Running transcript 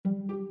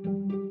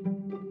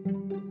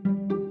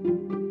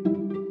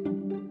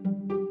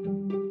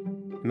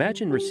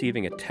Imagine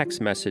receiving a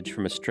text message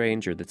from a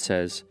stranger that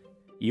says,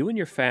 "You and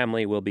your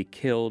family will be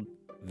killed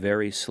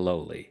very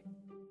slowly."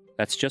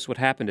 That's just what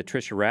happened to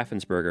Tricia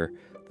Raffensperger,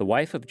 the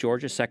wife of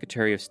Georgia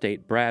Secretary of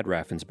State Brad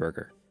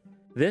Raffensperger.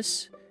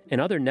 This and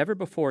other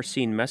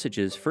never-before-seen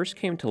messages first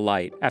came to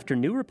light after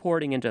new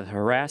reporting into the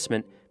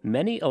harassment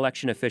many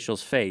election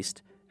officials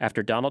faced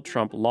after Donald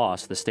Trump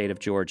lost the state of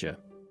Georgia.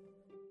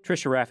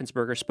 Tricia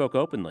Raffensperger spoke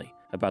openly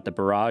about the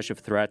barrage of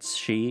threats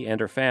she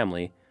and her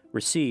family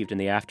received in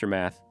the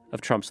aftermath of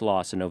Trump's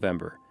loss in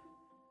November.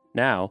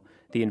 Now,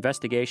 the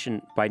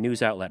investigation by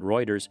news outlet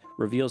Reuters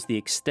reveals the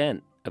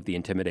extent of the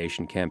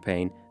intimidation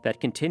campaign that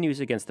continues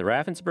against the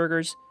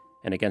Raffenspergers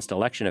and against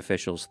election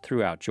officials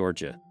throughout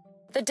Georgia.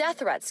 The death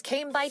threats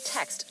came by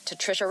text to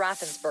Tricia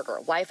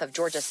Raffensperger, wife of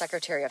Georgia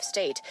Secretary of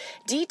State,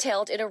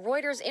 detailed in a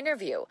Reuters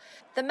interview.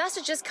 The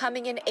messages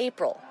coming in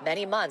April,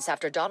 many months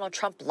after Donald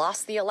Trump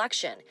lost the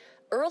election.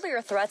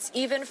 Earlier threats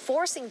even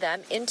forcing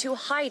them into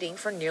hiding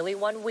for nearly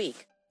 1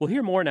 week. We'll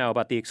hear more now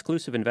about the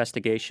exclusive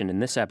investigation in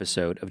this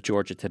episode of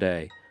Georgia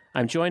Today.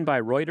 I'm joined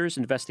by Reuters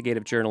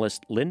investigative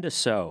journalist Linda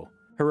So.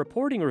 Her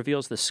reporting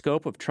reveals the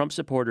scope of Trump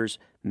supporters'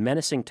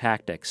 menacing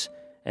tactics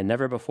and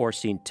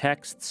never-before-seen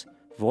texts,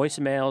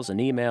 voicemails, and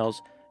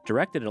emails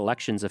directed at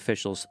elections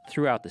officials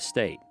throughout the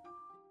state.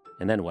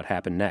 And then what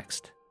happened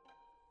next?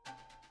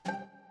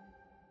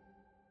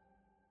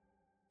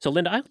 So,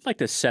 Linda, I would like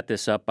to set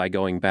this up by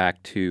going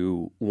back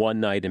to one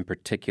night in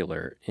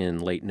particular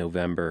in late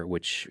November,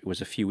 which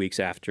was a few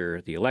weeks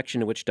after the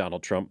election in which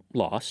Donald Trump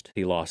lost.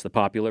 He lost the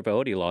popular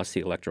vote, he lost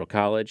the Electoral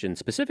College, and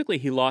specifically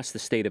he lost the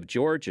state of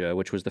Georgia,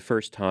 which was the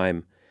first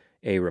time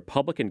a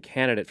Republican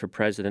candidate for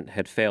president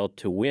had failed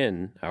to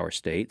win our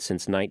state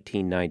since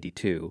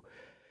 1992.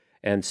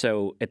 And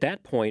so at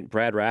that point,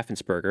 Brad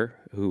Raffensperger,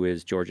 who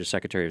is Georgia's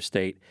Secretary of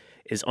State,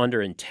 is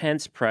under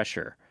intense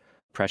pressure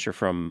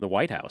from the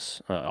White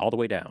House all the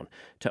way down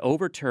to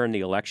overturn the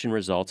election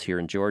results here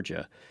in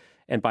Georgia.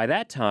 And by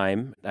that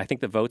time, I think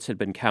the votes had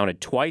been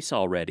counted twice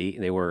already.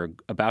 They were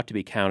about to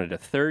be counted a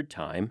third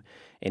time,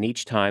 and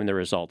each time the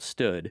results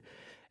stood.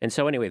 And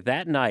so anyway,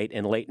 that night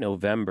in late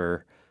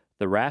November,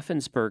 the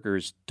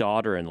Raffensperger's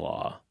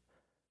daughter-in-law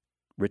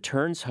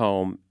returns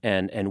home,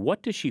 and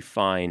what does she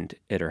find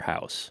at her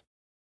house?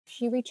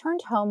 She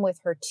returned home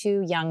with her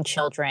 2 young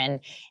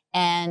children,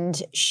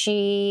 and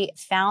she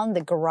found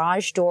the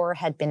garage door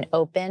had been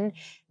open.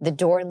 The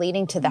door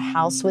leading to the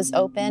house was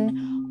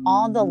open.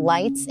 All the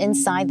lights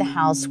inside the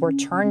house were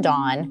turned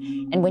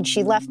on. And when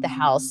she left the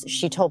house,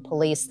 she told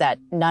police that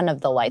none of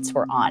the lights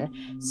were on.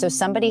 So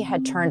somebody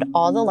had turned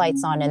all the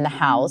lights on in the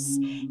house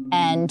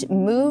and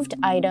moved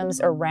items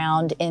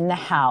around in the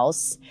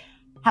house.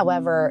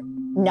 However,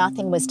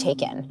 nothing was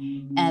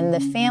taken. And the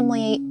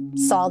family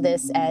saw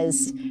this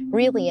as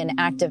really an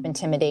act of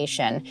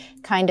intimidation,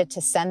 kind of to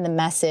send the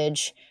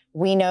message,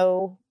 we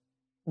know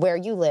where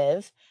you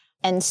live.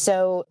 And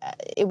so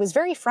it was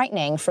very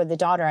frightening for the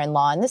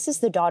daughter-in-law. And this is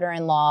the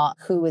daughter-in-law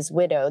who is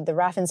widowed. The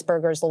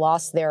Raffenspergers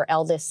lost their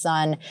eldest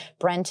son,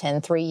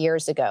 Brenton, 3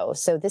 years ago.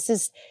 So this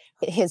is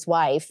his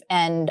wife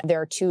and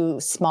their 2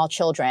 small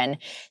children.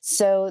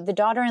 So the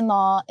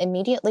daughter-in-law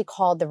immediately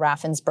called the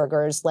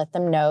Raffenspergers, let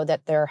them know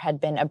that there had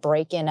been a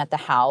break-in at the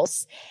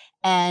house.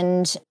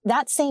 And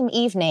that same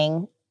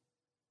evening,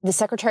 the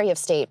Secretary of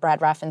State, Brad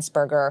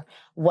Raffensperger,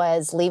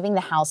 was leaving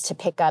the house to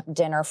pick up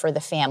dinner for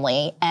the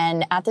family.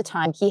 And at the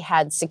time, he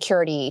had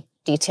security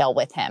detail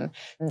with him.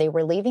 They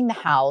were leaving the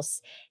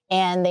house,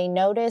 and they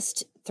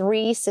noticed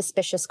 3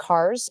 suspicious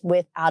cars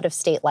with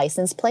out-of-state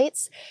license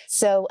plates.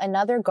 So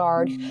another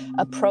guard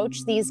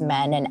approached these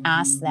men and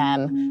asked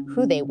them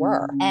who they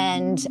were.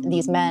 And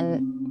these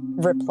men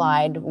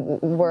replied,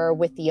 "We're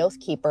with the Oath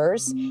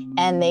Keepers."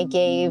 And they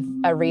gave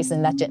a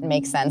reason that didn't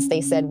make sense.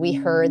 They said, "We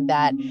heard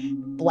that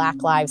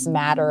Black Lives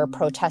Matter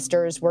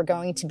protesters were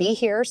going to be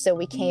here, so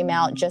we came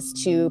out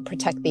just to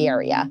protect the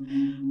area."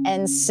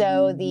 And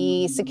so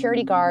the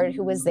security guard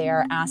who was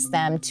there asked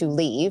them to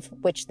leave,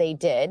 which they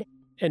did.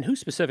 And who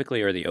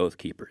specifically are the Oath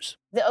Keepers?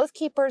 The Oath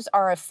Keepers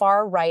are a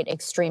far-right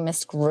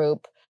extremist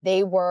group.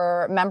 They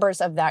were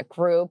members of that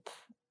group,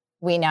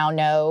 we now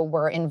know,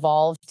 were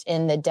involved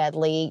in the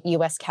deadly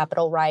U.S.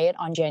 Capitol riot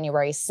on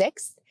January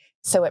 6th.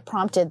 So it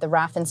prompted the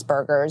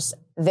Raffenspergers,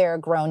 their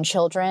grown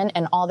children,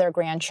 and all their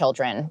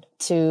grandchildren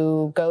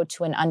to go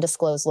to an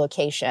undisclosed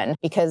location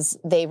because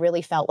they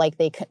really felt like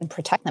they couldn't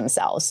protect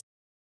themselves.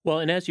 Well,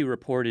 and as you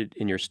reported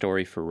in your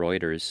story for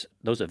Reuters,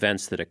 those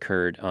events that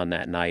occurred on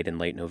that night in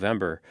late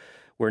November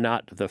were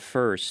not the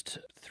first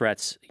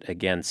threats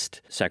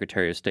against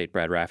Secretary of State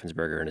Brad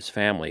Raffensperger and his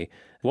family.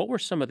 What were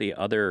some of the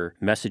other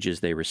messages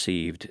they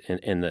received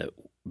in the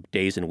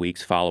days and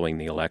weeks following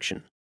the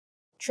election?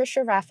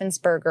 Tricia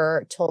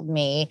Raffensperger told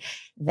me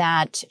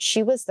that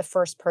she was the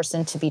first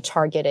person to be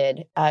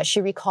targeted. She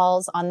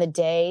recalls on the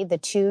day the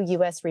 2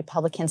 U.S.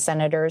 Republican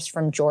senators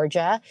from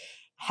Georgia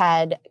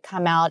had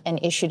come out and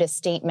issued a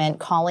statement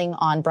calling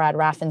on Brad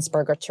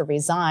Raffensperger to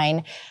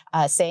resign,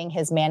 saying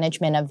his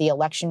management of the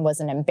election was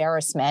an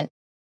embarrassment.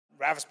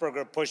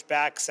 Raffensperger pushed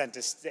back,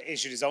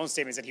 issued his own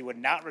statement, said he would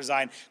not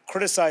resign,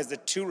 criticized the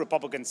two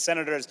Republican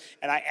senators,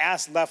 and I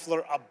asked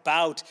Loeffler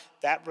about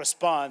that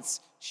response.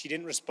 She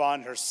didn't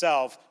respond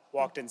herself,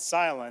 walked in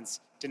silence,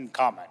 didn't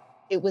comment.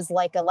 It was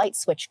like a light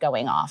switch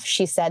going off.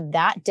 She said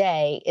that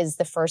day is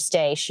the first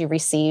day she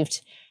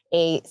received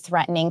a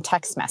threatening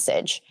text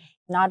message.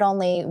 Not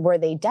only were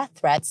they death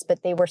threats,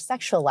 but they were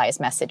sexualized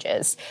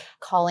messages,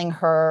 calling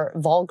her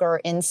vulgar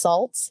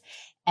insults.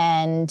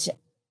 And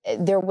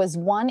there was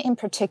one in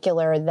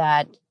particular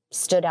that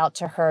stood out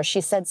to her. She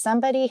said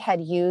somebody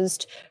had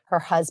used her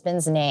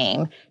husband's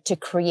name to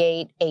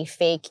create a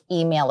fake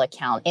email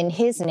account in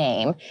his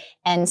name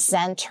and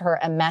sent her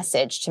a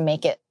message to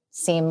make it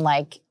seem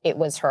like it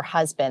was her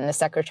husband, the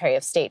Secretary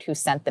of State, who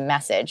sent the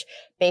message,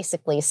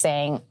 basically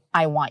saying,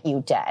 I want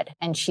you dead.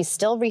 And she's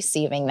still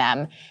receiving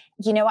them.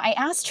 You know, I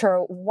asked her,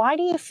 why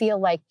do you feel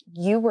like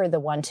you were the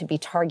one to be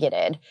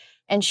targeted?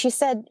 And she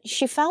said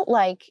she felt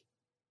like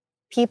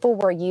people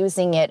were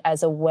using it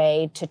as a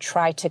way to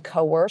try to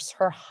coerce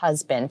her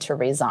husband to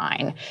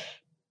resign,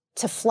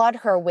 to flood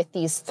her with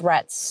these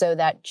threats so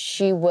that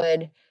she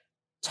would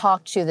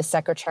talk to the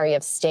Secretary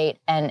of State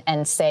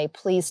and say,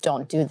 please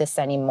don't do this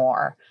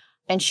anymore.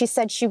 And she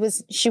said she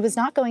was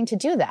not going to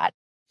do that.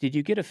 Did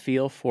you get a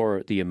feel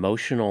for the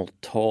emotional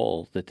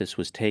toll that this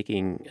was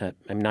taking,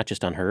 not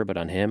just on her, but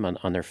on him,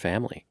 on their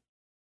family?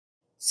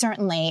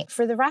 Certainly.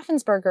 For the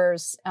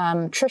Raffenspergers,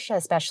 Tricia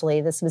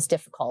especially, this was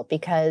difficult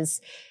because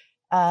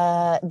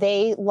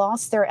they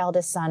lost their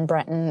eldest son,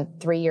 Brenton,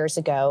 3 years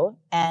ago.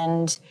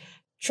 And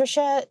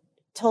Tricia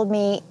told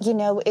me, you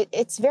know,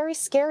 it's very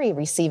scary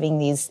receiving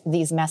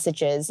these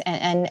messages.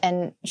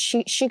 And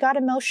she got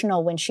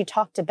emotional when she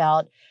talked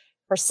about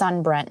her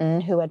son, Brenton,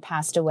 who had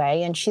passed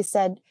away. And she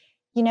said,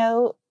 you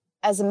know,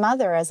 as a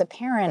mother, as a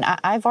parent,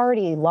 I've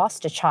already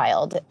lost a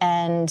child.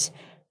 And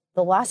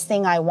the last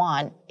thing I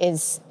want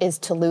is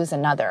to lose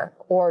another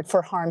or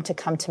for harm to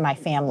come to my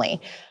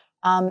family.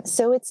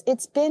 So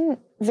it's been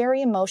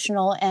very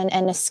emotional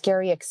and a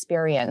scary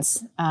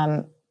experience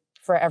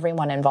for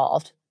everyone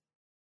involved.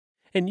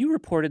 And you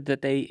reported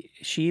that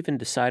she even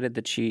decided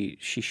that she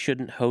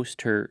shouldn't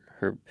host her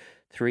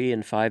 3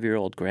 and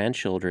 5-year-old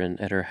grandchildren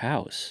at her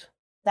house.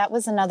 That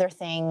was another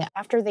thing.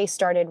 After they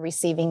started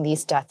receiving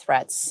these death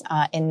threats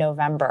in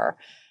November,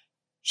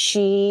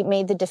 she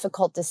made the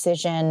difficult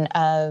decision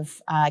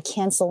of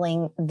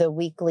canceling the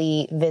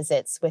weekly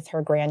visits with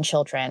her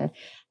grandchildren.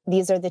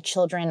 These are the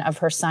children of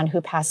her son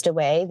who passed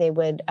away. They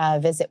would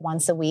visit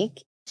once a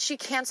week. She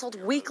canceled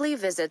weekly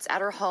visits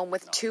at her home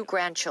with 2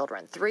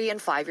 grandchildren, 3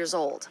 and 5 years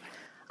old.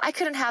 I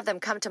couldn't have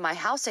them come to my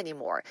house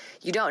anymore.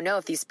 You don't know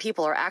if these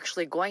people are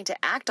actually going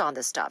to act on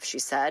this stuff, she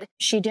said.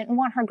 She didn't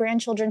want her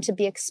grandchildren to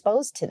be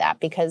exposed to that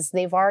because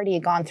they've already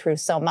gone through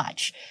so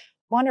much.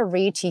 I want to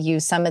read to you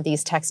some of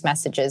these text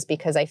messages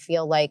because I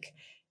feel like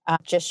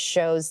just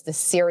shows the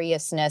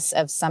seriousness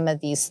of some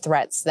of these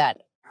threats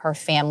that her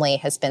family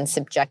has been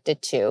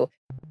subjected to.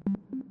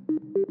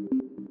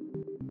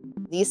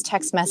 These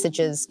text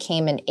messages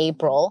came in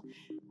April.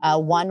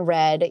 One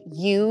read,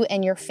 "You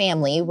and your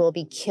family will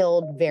be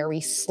killed very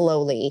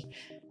slowly."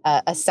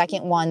 A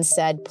second one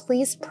said,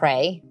 "Please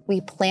pray. We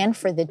plan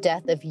for the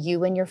death of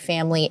you and your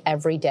family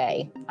every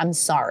day. I'm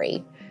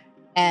sorry."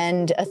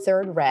 And a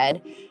third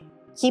read,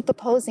 "Keep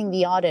opposing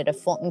the audit of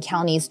Fulton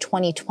County's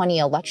 2020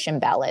 election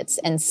ballots,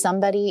 and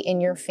somebody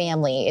in your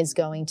family is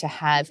going to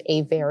have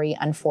a very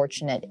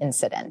unfortunate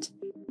incident."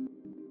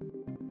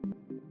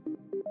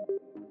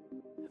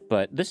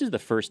 But this is the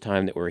first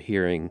time that we're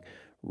hearing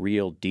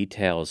real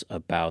details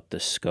about the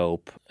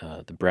scope,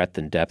 the breadth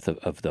and depth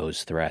of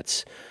those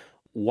threats.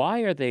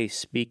 Why are they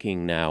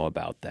speaking now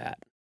about that?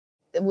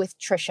 With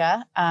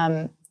Tricia,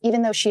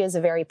 even though she is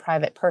a very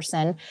private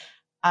person,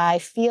 I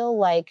feel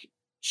like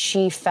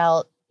she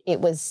felt it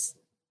was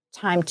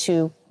time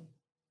to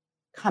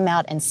come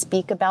out and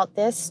speak about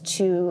this,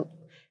 to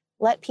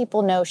let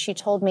people know. She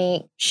told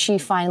me she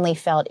finally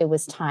felt it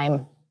was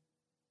time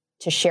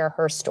to share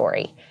her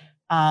story,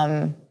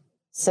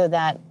 so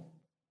that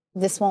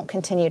this won't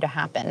continue to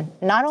happen,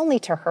 not only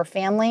to her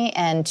family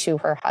and to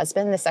her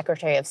husband, the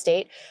Secretary of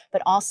State,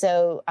 but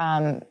also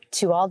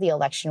to all the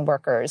election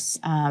workers,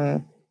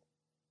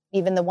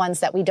 even the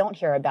ones that we don't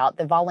hear about,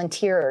 the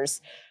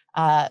volunteers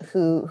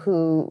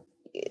who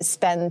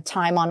spend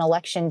time on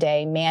Election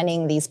Day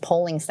manning these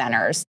polling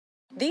centers.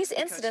 These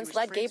incidents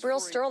led Gabriel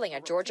Sterling,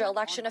 a Georgia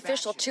election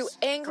official, to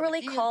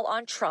angrily call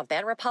on Trump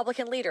and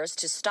Republican leaders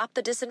to stop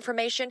the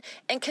disinformation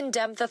and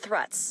condemn the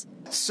threats.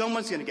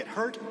 Someone's going to get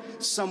hurt,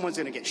 someone's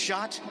going to get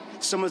shot,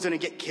 someone's going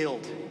to get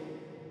killed.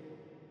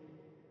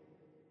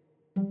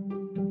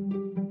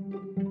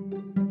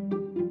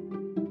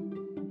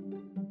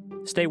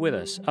 Stay with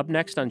us. Up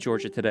next on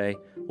Georgia Today,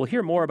 we'll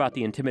hear more about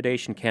the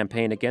intimidation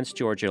campaign against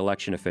Georgia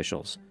election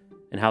officials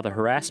and how the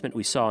harassment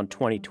we saw in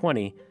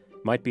 2020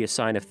 might be a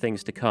sign of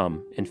things to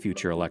come in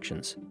future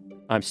elections.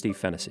 I'm Steve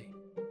Fennessy.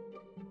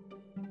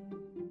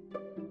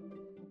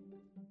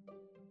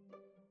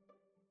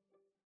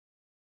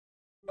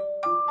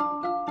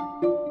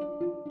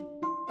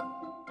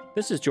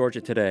 This is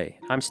Georgia Today.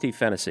 I'm Steve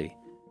Fennessy.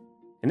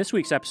 In this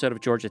week's episode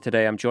of Georgia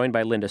Today, I'm joined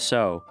by Linda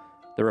So,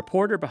 the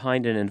reporter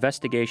behind an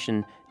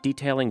investigation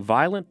detailing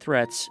violent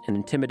threats and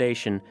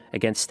intimidation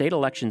against state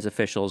elections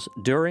officials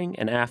during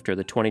and after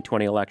the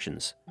 2020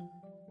 elections.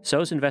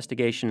 So's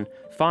investigation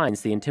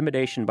finds the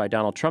intimidation by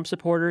Donald Trump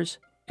supporters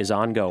is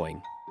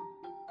ongoing.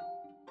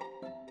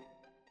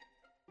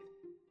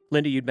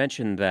 Linda, you'd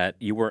mentioned that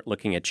you weren't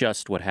looking at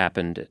just what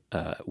happened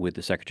with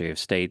the Secretary of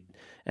State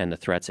and the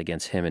threats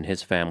against him and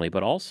his family,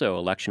 but also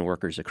election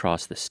workers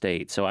across the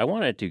state. So I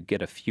wanted to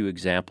get a few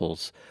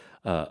examples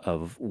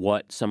of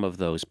what some of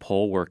those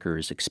poll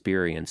workers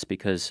experience,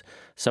 because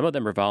some of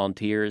them are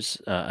volunteers,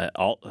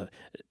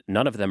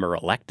 none of them are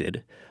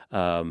elected,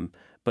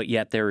 but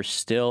yet they're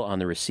still on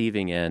the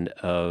receiving end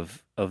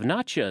of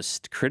not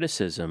just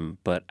criticism,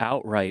 but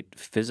outright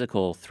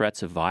physical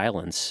threats of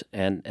violence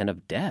and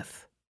of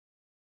death.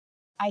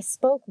 I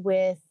spoke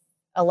with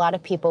a lot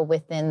of people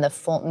within the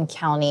Fulton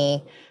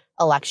County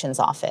Elections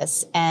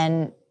Office,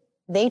 and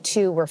they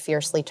too were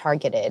fiercely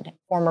targeted.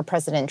 Former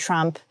President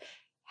Trump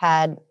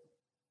had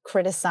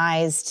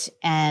criticized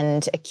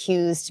and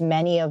accused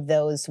many of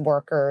those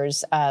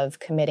workers of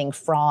committing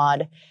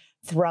fraud,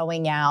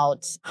 throwing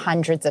out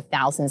hundreds of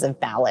thousands of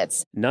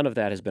ballots. None of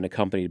that has been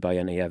accompanied by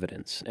any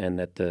evidence, and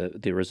that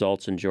the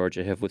results in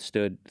Georgia have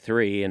withstood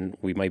 3, and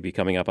we might be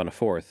coming up on a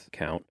 4th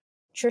count.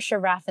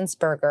 Tricia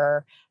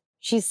Raffensperger,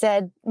 she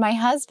said, my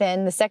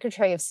husband, the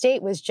Secretary of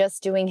State, was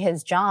just doing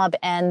his job,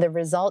 and the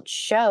results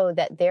show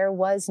that there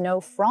was no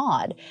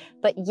fraud.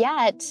 But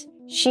yet,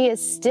 she is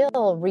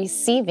still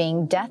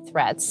receiving death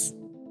threats.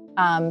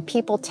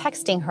 People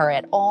texting her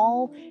at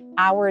all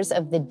hours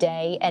of the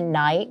day and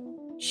night.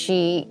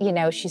 She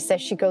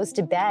says she goes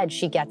to bed,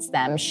 she gets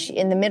them.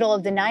 In the middle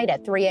of the night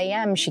at 3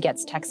 a.m., she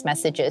gets text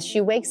messages.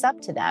 She wakes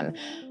up to them.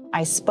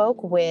 I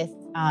spoke with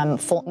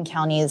Fulton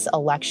County's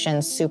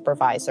election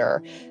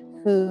supervisor,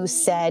 who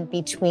said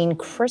between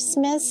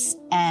Christmas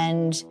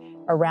and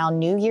around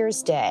New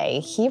Year's Day,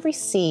 he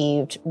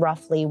received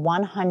roughly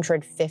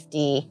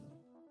 150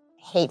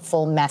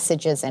 hateful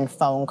messages and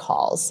phone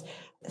calls,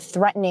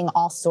 threatening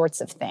all sorts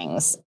of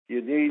things.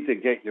 You need to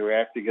get your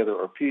act together,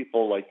 or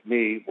people like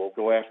me will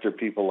go after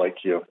people like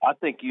you. I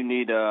think you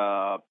need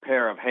a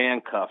pair of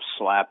handcuffs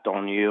slapped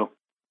on you.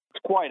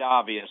 It's quite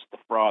obvious the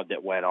fraud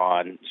that went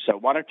on. So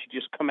why don't you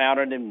just come out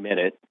and admit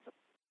it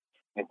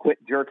and quit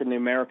jerking the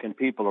American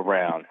people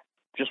around?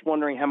 Just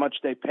wondering how much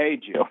they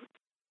paid you.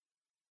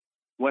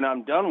 When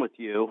I'm done with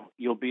you,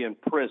 you'll be in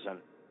prison.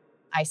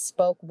 I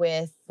spoke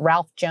with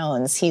Ralph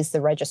Jones. He's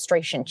the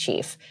registration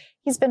chief.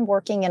 He's been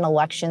working in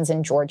elections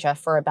in Georgia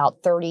for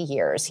about 30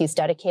 years. He's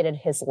dedicated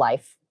his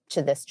life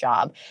to this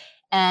job.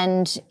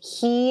 And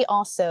he's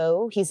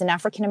an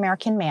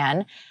African-American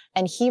man,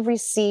 and he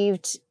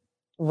received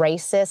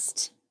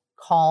racist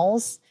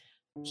calls.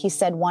 He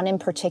said one in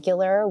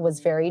particular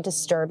was very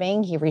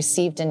disturbing. He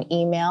received an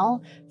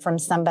email from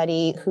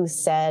somebody who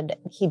said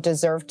he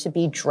deserved to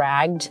be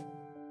dragged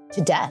to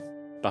death.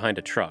 Behind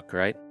a truck,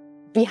 right?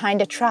 Behind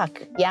a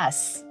truck,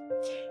 yes.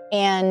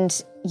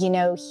 And,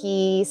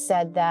 he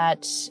said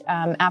that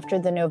after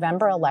the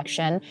November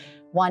election,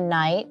 one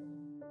night,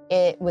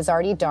 it was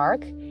already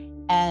dark,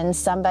 and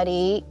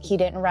somebody he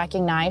didn't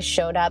recognize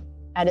showed up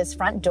at his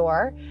front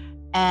door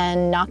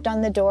and knocked on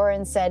the door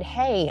and said,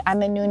 hey,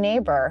 I'm a new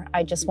neighbor.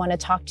 I just want to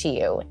talk to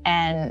you.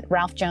 And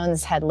Ralph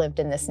Jones had lived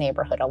in this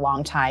neighborhood a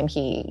long time.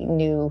 He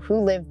knew who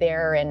lived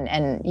there and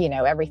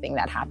everything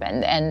that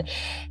happened. And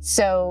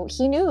so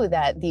he knew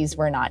that these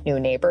were not new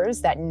neighbors,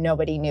 that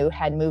nobody knew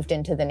had moved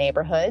into the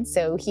neighborhood.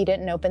 So he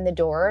didn't open the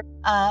door.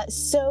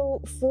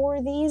 So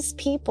for these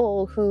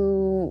people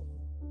who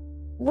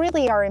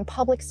really are in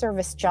public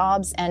service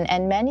jobs,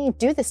 and many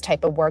do this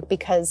type of work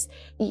because,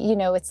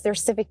 it's their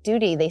civic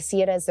duty. They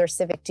see it as their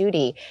civic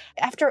duty.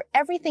 After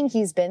everything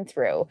he's been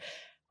through,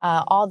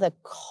 all the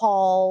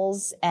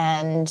calls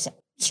and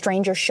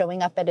strangers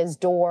showing up at his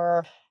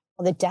door,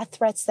 all the death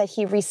threats that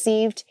he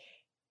received,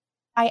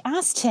 I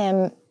asked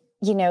him,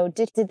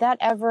 did that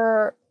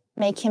ever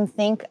make him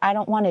think, I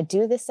don't want to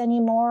do this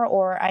anymore,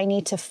 or I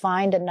need to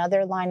find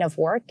another line of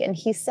work? And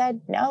he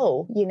said,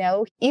 no,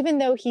 even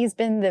though he's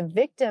been the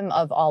victim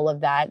of all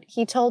of that,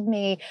 he told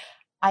me,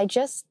 I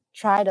just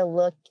try to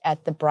look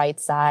at the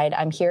bright side.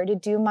 I'm here to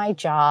do my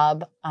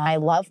job. I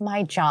love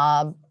my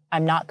job.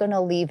 I'm not going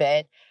to leave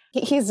it.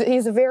 He's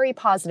a very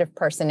positive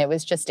person. It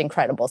was just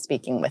incredible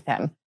speaking with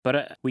him.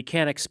 But we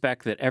can't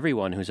expect that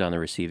everyone who's on the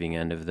receiving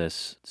end of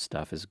this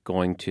stuff is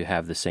going to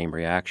have the same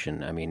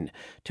reaction. I mean,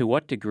 to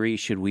what degree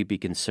should we be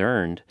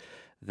concerned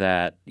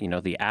that,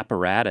 the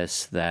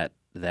apparatus that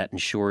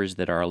ensures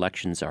that our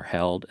elections are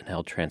held and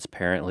held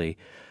transparently,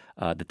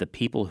 that the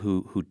people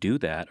who do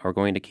that are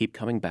going to keep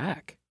coming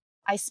back?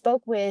 I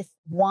spoke with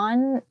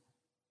one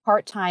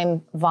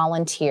part-time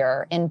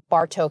volunteer in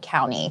Bartow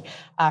County.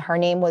 Her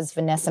name was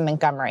Vanessa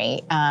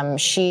Montgomery.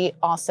 She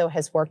also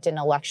has worked in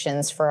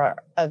elections for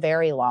a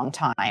very long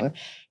time.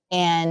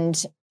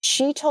 And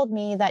she told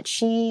me that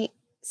she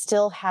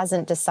still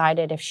hasn't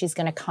decided if she's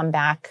going to come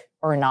back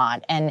or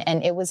not.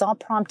 And it was all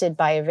prompted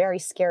by a very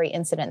scary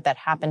incident that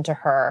happened to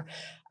her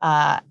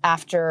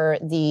after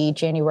the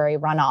January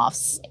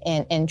runoffs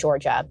in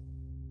Georgia.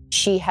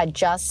 She had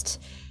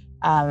just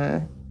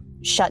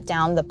shut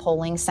down the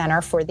polling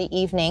center for the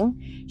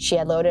evening. She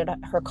had loaded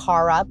her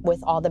car up with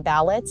all the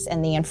ballots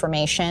and the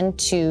information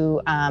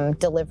to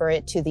deliver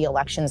it to the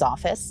elections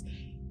office.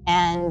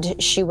 And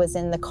she was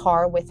in the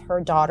car with her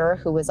daughter,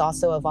 who was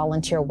also a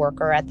volunteer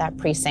worker at that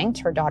precinct.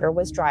 Her daughter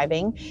was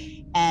driving,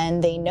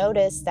 and they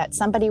noticed that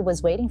somebody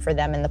was waiting for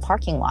them in the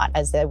parking lot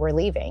as they were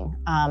leaving.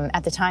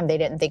 At the time, they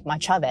didn't think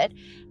much of it.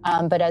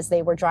 But as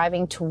they were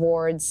driving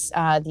towards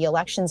the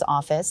elections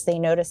office, they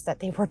noticed that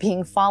they were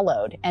being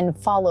followed and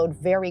followed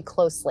very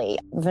closely.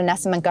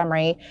 Vanessa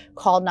Montgomery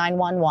called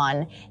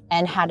 911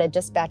 and had a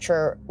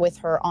dispatcher with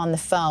her on the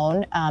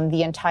phone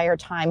the entire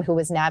time, who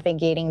was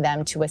navigating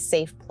them to a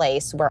safe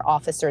place where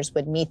officers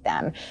would meet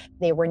them.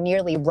 They were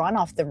nearly run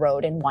off the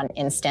road in one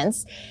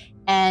instance.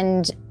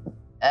 And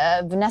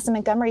Vanessa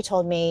Montgomery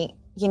told me,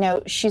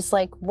 she's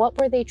like, what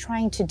were they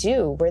trying to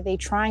do? Were they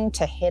trying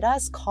to hit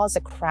us, cause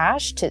a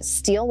crash, to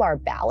steal our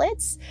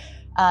ballots?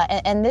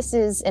 And this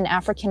is an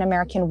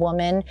African-American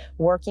woman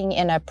working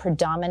in a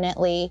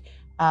predominantly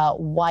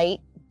white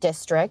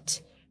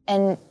district.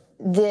 And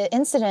the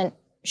incident,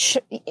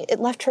 it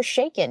left her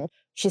shaken.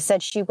 She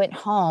said she went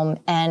home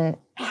and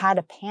had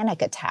a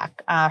panic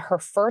attack, her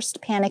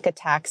first panic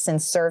attack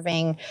since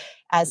serving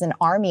as an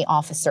army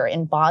officer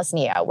in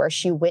Bosnia, where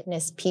she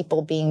witnessed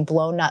people being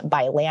blown up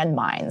by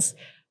landmines.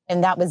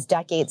 And that was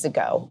decades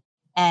ago.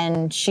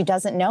 And she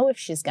doesn't know if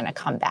she's going to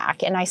come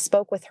back. And I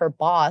spoke with her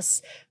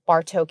boss,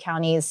 Bartow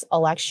County's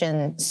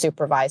election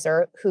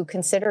supervisor, who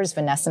considers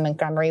Vanessa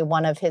Montgomery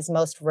one of his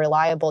most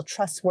reliable,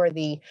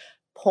 trustworthy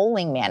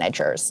polling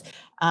managers.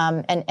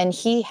 And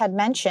he had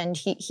mentioned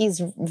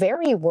he's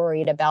very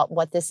worried about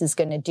what this is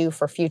going to do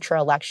for future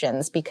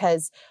elections,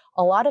 because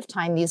a lot of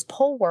time these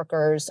poll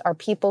workers are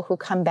people who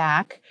come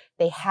back,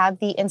 they have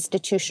the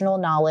institutional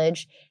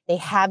knowledge, they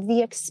have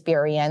the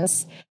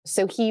experience.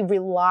 So he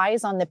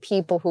relies on the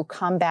people who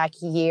come back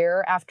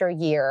year after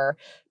year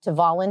to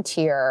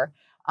volunteer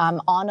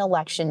on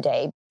election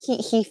day.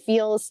 He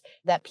feels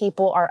that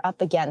people are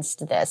up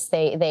against this.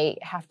 They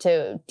have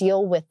to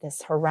deal with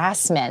this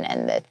harassment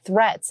and the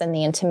threats and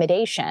the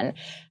intimidation.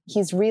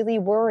 He's really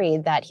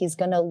worried that he's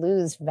going to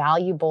lose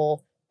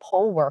valuable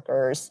poll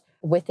workers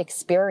with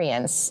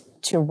experience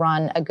to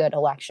run a good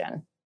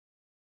election.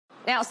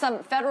 Now,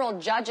 some federal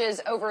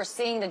judges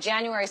overseeing the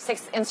January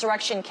 6th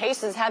insurrection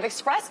cases have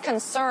expressed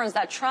concerns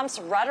that Trump's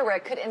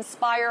rhetoric could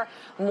inspire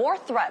more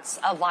threats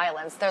of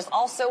violence. There's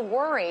also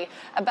worry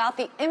about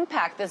the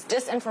impact this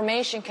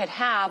disinformation could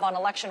have on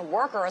election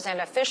workers and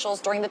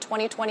officials during the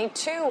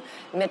 2022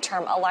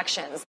 midterm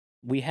elections.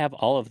 We have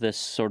all of this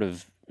sort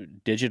of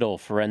digital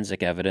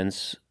forensic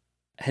evidence.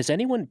 Has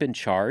anyone been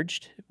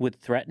charged with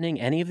threatening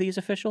any of these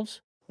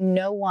officials?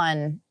 No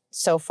one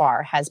so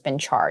far has been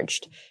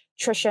charged.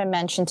 Tricia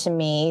mentioned to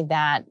me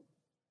that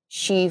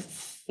she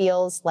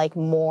feels like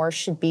more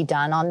should be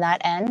done on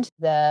that end.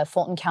 The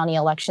Fulton County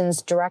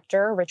Elections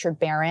Director, Richard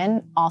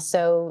Barron,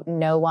 also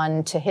no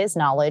one to his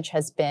knowledge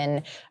has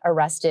been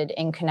arrested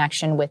in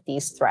connection with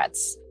these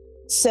threats.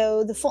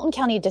 So the Fulton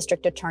County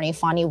District Attorney,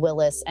 Fani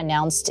Willis,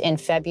 announced in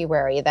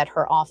February that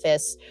her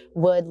office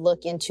would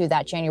look into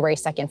that January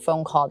 2nd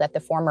phone call that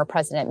the former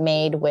president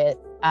made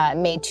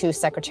to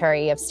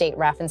Secretary of State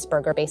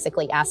Raffensperger,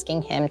 basically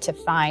asking him to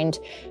find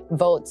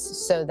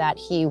votes so that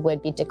he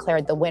would be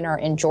declared the winner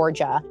in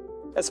Georgia.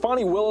 As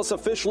Fani Willis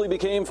officially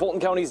became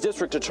Fulton County's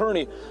district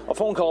attorney, a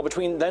phone call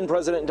between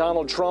then-President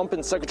Donald Trump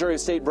and Secretary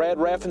of State Brad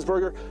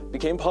Raffensperger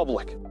became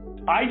public.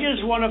 I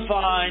just want to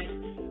find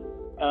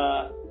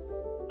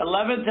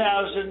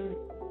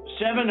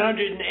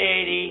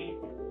 11,780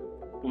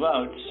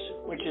 votes,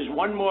 which is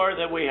one more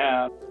than we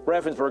have.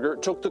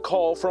 Raffensperger took the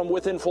call from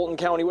within Fulton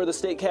County, where the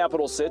state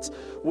capitol sits.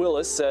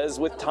 Willis says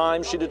with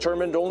time she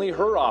determined only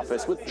her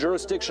office, with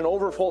jurisdiction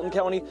over Fulton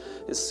County,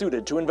 is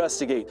suited to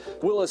investigate.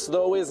 Willis,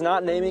 though, is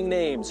not naming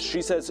names.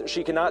 She says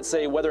she cannot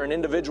say whether an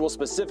individual,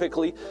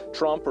 specifically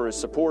Trump or his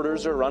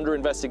supporters, are under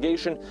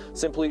investigation.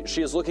 Simply,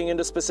 she is looking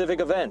into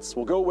specific events,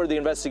 will go where the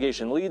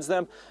investigation leads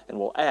them, and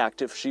will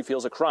act if she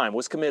feels a crime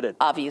was committed.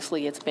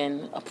 Obviously, it's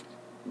been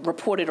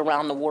reported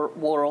around the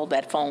world,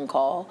 that phone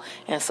call.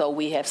 And so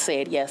we have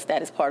said, yes,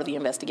 that is part of the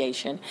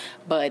investigation,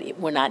 but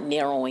we're not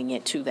narrowing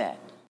it to that.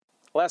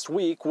 Last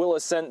week,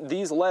 Willis sent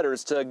these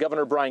letters to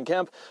Governor Brian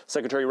Kemp,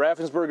 Secretary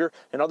Raffensperger,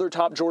 and other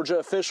top Georgia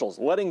officials,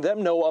 letting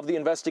them know of the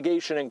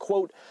investigation and,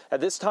 quote,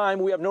 "At this time,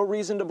 we have no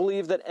reason to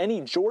believe that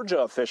any Georgia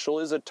official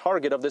is a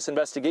target of this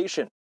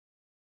investigation."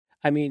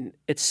 I mean,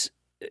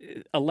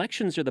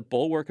 elections are the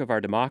bulwark of our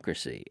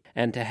democracy,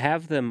 and to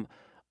have them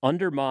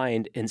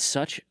undermined in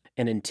such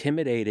an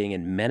intimidating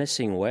and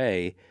menacing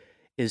way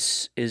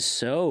is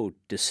so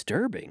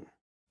disturbing.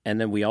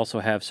 And then we also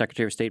have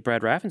Secretary of State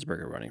Brad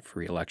Raffensperger running for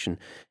re-election.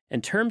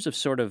 In terms of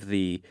sort of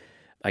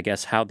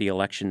how the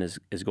election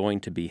is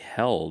going to be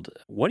held,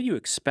 what do you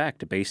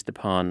expect based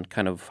upon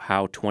kind of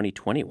how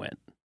 2020 went?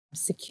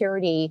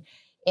 Security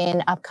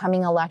in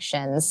upcoming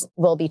elections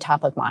will be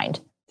top of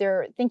mind.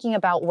 They're thinking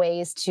about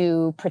ways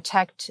to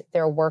protect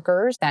their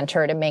workers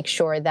center to make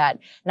sure that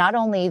not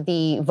only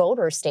the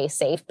voters stay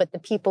safe, but the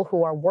people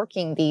who are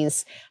working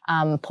these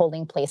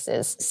polling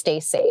places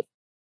stay safe.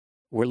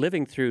 We're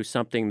living through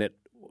something that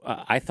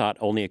I thought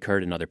only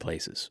occurred in other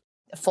places.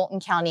 Fulton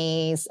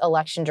County's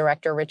election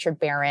director, Richard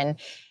Barron,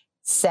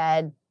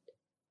 said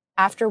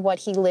after what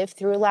he lived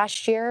through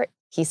last year,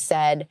 he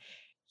said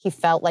he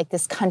felt like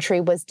this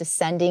country was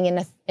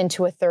descending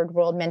into a third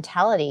world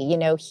mentality. You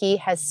know, he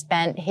has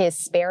spent his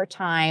spare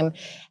time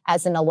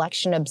as an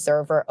election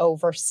observer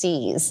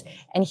overseas.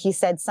 And he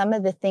said some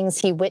of the things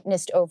he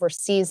witnessed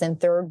overseas in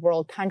third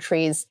world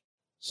countries,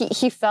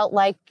 he felt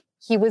like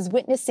he was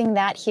witnessing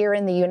that here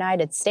in the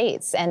United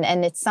States.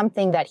 And it's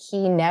something that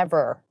he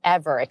never,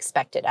 ever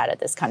expected out of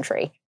this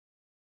country.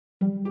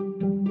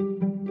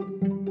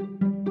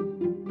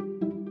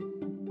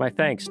 My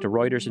thanks to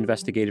Reuters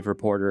investigative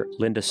reporter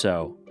Linda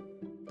So.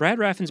 Brad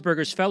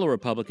Raffensperger's fellow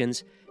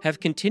Republicans have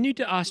continued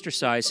to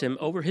ostracize him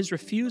over his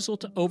refusal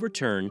to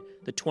overturn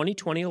the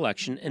 2020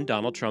 election in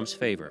Donald Trump's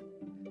favor.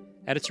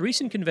 At its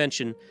recent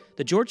convention,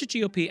 the Georgia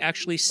GOP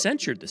actually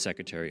censured the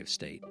Secretary of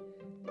State.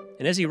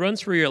 And as he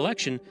runs for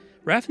re-election,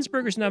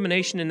 Raffensperger's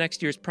nomination in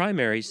next year's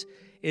primaries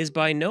is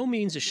by no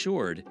means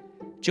assured.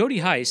 Jody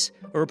Hice,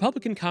 a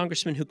Republican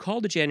congressman who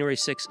called the January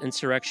 6th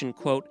insurrection,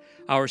 quote,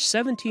 our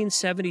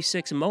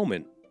 1776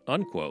 moment,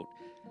 unquote,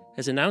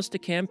 has announced a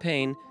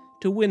campaign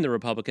to win the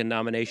Republican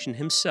nomination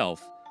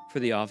himself for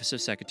the office of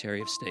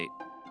Secretary of State.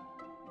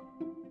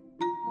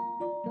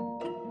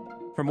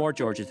 For more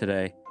Georgia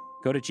Today,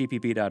 go to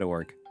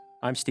gpb.org.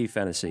 I'm Steve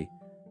Fennessy.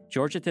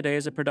 Georgia Today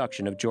is a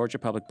production of Georgia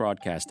Public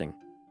Broadcasting.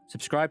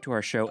 Subscribe to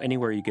our show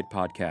anywhere you get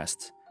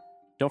podcasts.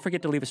 Don't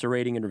forget to leave us a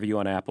rating and review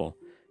on Apple.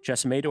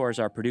 Jess Mador is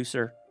our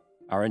producer.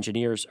 Our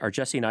engineers are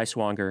Jesse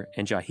Neiswanger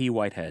and Jahi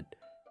Whitehead.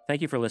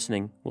 Thank you for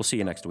listening. We'll see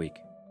you next week.